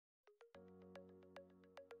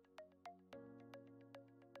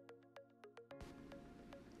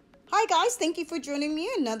Hi guys, thank you for joining me.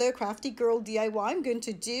 Another Crafty Girl DIY. I'm going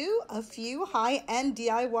to do a few high-end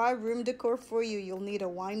DIY room decor for you. You'll need a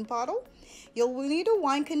wine bottle, you'll need a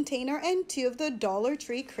wine container, and 2 of the Dollar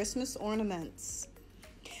Tree Christmas ornaments.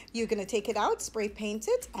 You're going to take it out, spray paint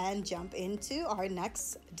it, and jump into our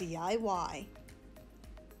next DIY.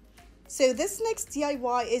 So this next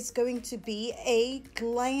DIY is going to be a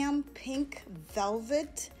Glam pink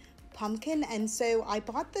velvet pumpkin, and so I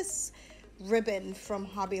bought this ribbon from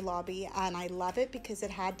Hobby Lobby and I love it because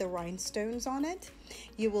it had the rhinestones on it.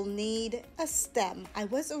 You will need a stem. I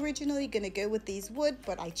was originally going to go with these wood,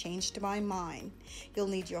 but I changed my mind. You'll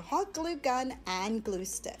need your hot glue gun and glue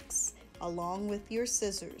sticks along with your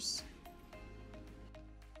scissors.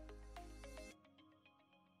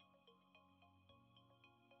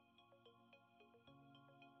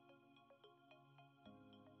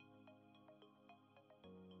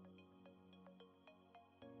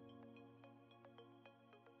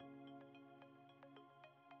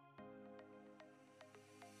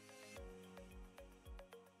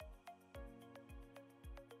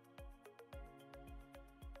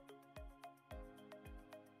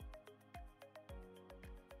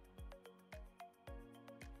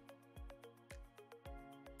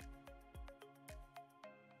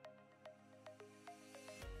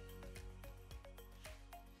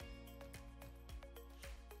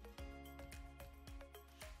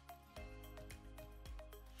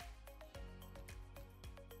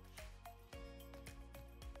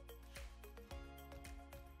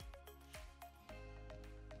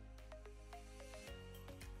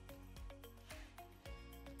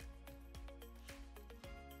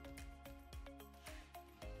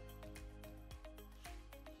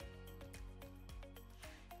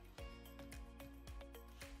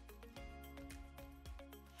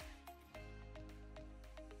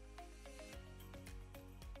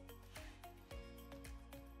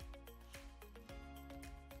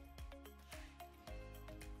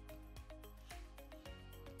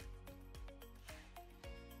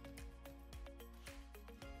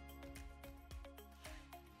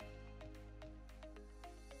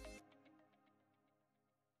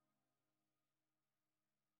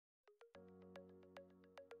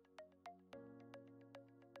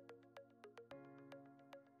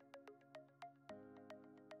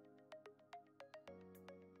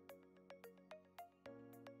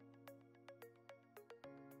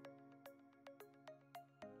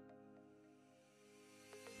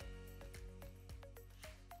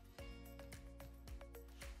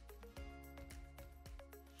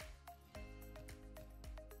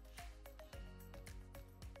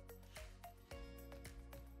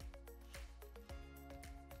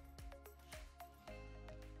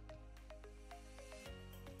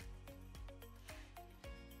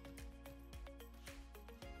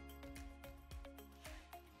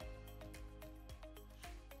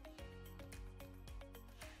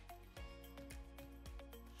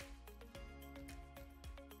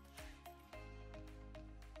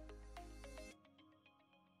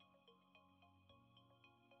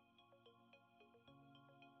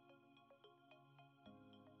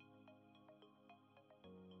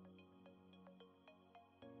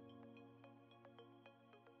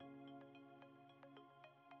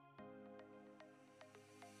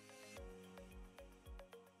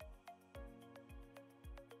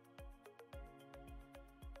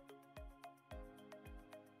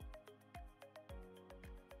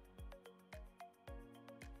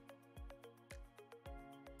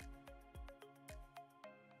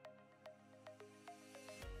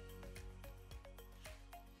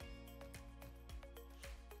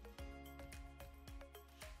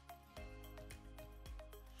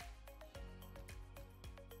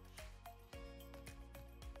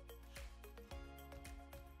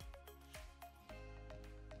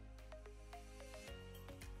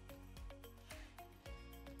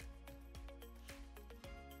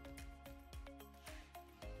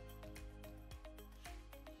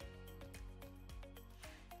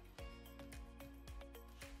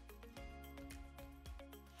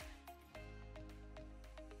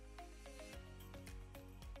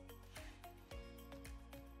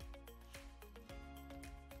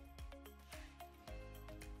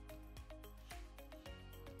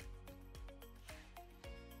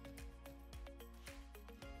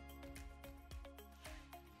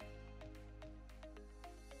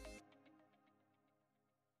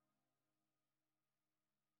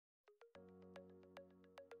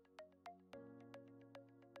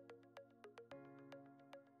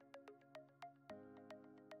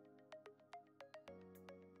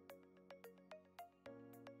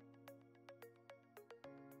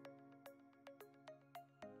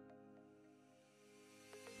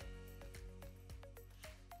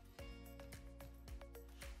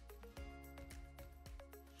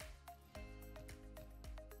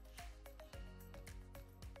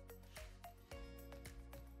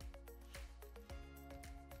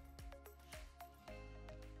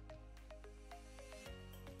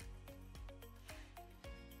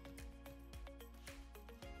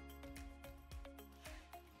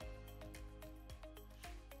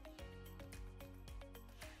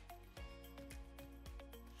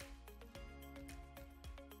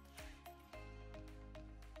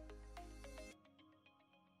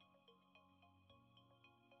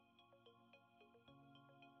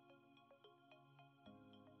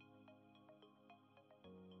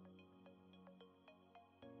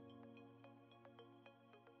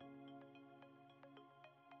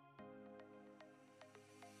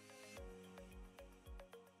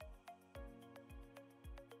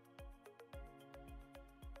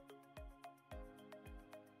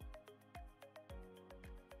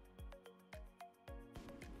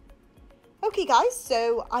 Okay guys,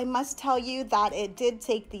 so I must tell you that it did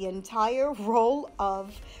take the entire roll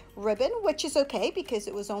of ribbon, which is okay because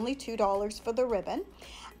it was only $2 for the ribbon.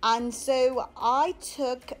 And so I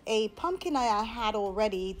took a pumpkin I had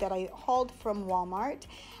already that I hauled from Walmart,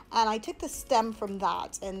 and I took the stem from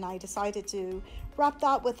that and I decided to wrap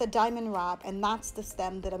that with a diamond wrap, and that's the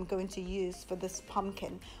stem that I'm going to use for this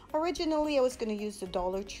pumpkin. Originally I was going to use the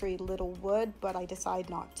Dollar Tree little wood, but I decided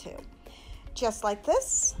not to. Just like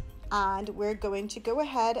this. And we're going to go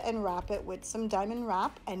ahead and wrap it with some diamond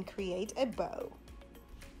wrap and create a bow.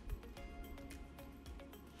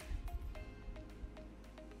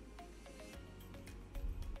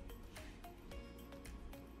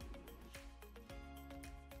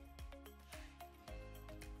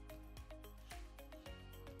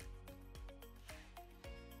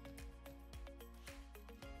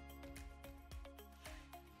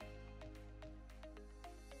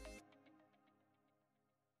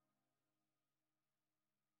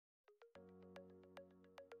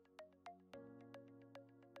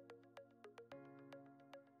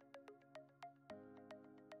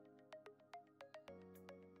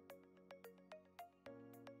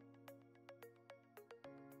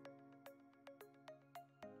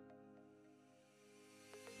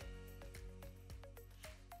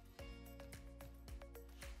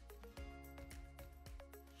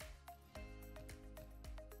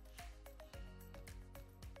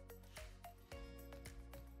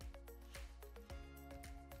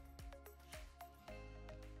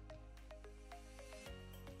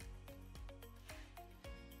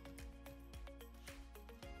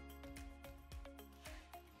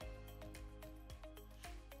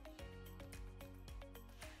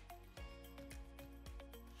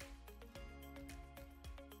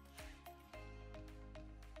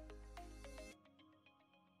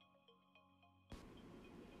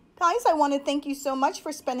 Guys, I want to thank you so much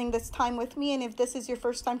for spending this time with me, and if this is your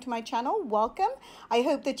first time to my channel, welcome. I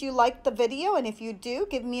hope that you liked the video, and if you do,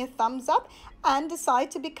 give me a thumbs up and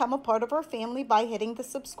decide to become a part of our family by hitting the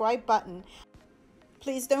subscribe button.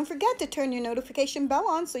 Please don't forget to turn your notification bell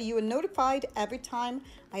on so you are notified every time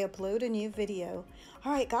I upload a new video.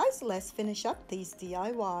 All right, guys, let's finish up these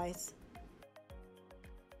DIYs.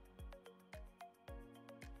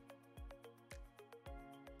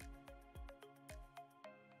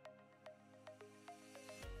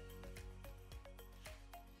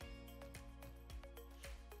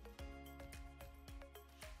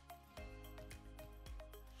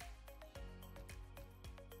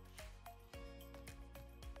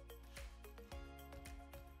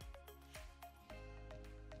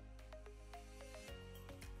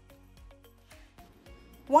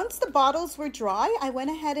 Once the bottles were dry, I went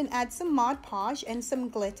ahead and add some Mod Podge and some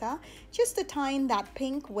glitter just to tie in that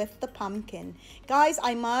pink with the pumpkin. Guys,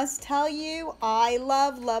 I must tell you, I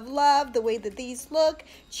love the way that these look.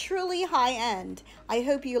 Truly high-end. I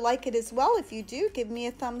hope you like it as well. If you do, give me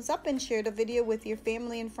a thumbs up and share the video with your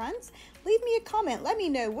family and friends. Leave me a comment. Let me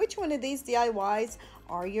know which one of these DIYs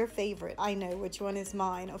are your favorite. I know which one is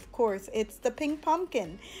mine. Of course, it's the pink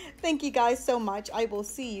pumpkin. Thank you guys so much. I will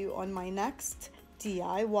see you on my next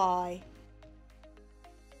DIY.